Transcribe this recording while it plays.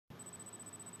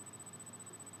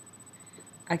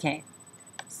Okay,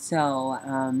 so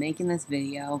I'm making this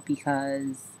video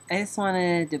because I just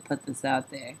wanted to put this out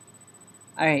there.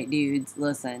 Alright, dudes,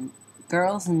 listen.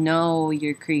 Girls know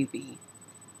you're creepy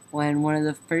when one of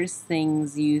the first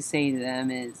things you say to them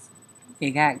is,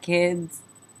 "You got kids?"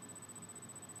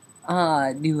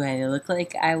 Do I look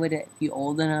like I would be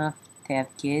old enough to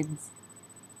have kids?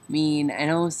 I mean, I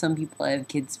know some people have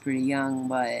kids pretty young,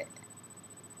 but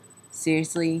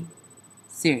seriously?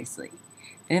 Seriously.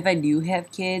 And if I do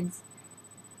have kids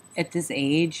at this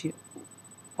age,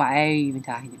 why are you even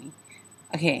talking to me?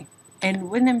 Okay, and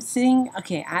when I'm sitting,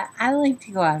 okay, I like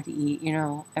to go out to eat,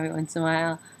 every once in a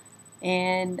while.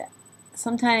 And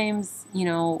sometimes,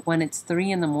 when it's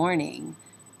 3 in the morning,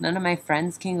 none of my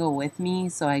friends can go with me,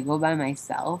 so I go by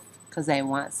myself because I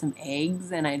want some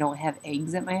eggs and I don't have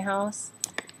eggs at my house.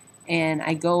 And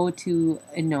I go to,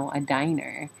 a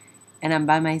diner and I'm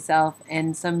by myself,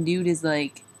 and some dude is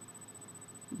like,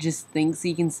 just thinks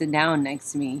he can sit down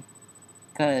next to me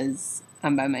because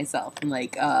I'm by myself. I'm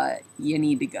like, you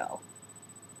need to go.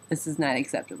 This is not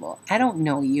acceptable. I don't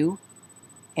know you,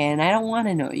 and I don't want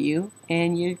to know you,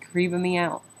 and you're creeping me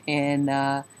out. And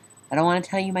I don't want to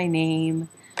tell you my name.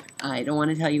 I don't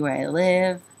want to tell you where I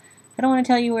live. I don't want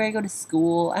to tell you where I go to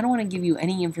school. I don't want to give you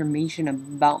any information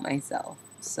about myself.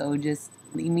 So just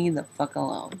leave me the fuck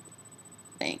alone.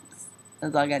 Thanks.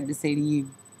 That's all I got to say to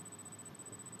you.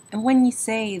 And when you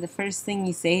say, the first thing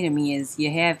you say to me is, do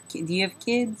you have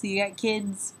kids? You got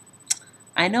kids?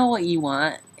 I know what you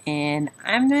want, and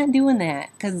I'm not doing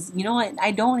that, because you know what?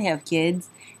 I don't have kids,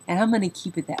 and I'm going to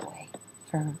keep it that way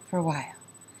for a while.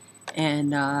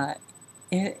 And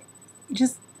it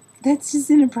just, that's just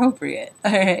inappropriate.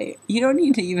 All right, you don't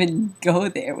need to even go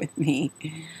there with me.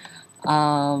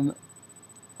 Or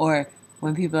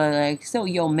when people are like, "So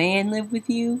your man live with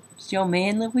you? Does your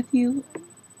man live with you?"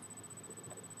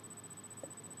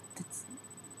 That's,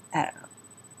 I don't know.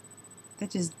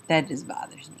 That just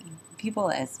bothers me.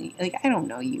 People ask me, like, I don't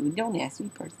know you. Don't ask me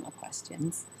personal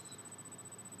questions.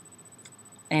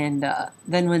 And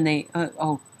then when they,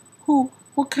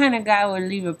 what kind of guy would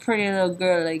leave a pretty little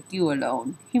girl like you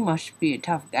alone? He must be a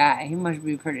tough guy. He must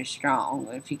be pretty strong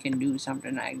if he can do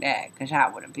something like that. Because I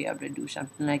wouldn't be able to do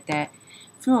something like that.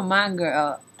 If you were my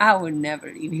girl, I would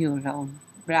never leave you alone.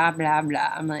 Blah, blah,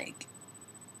 blah. I'm like,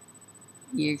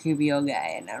 you're a creepy old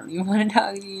guy, and I don't even want to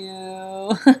talk to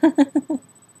you.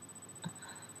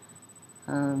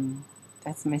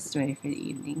 That's my story for the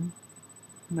evening.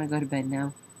 I'm gonna go to bed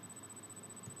now.